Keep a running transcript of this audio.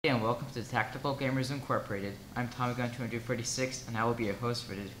And welcome to Tactical Gamers Incorporated. I'm TommyGun246 and I will be your host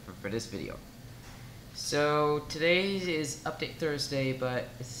for this video. So today is Update Thursday, but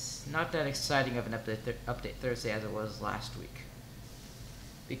it's not that exciting of an Update Thursday as it was last week.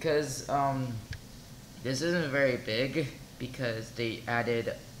 Because this isn't very big because they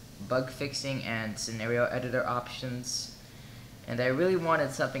added bug fixing and scenario editor options. And I really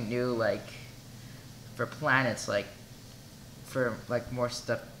wanted something new, like for planets, like for more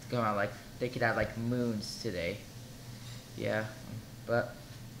stuff going on, like they could add like moons today. Yeah, but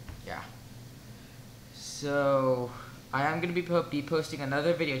yeah. So I am gonna be posting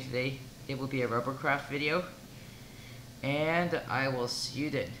another video today. It will be a Robocraft video, and I will see you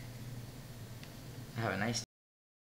then. Have a nice day.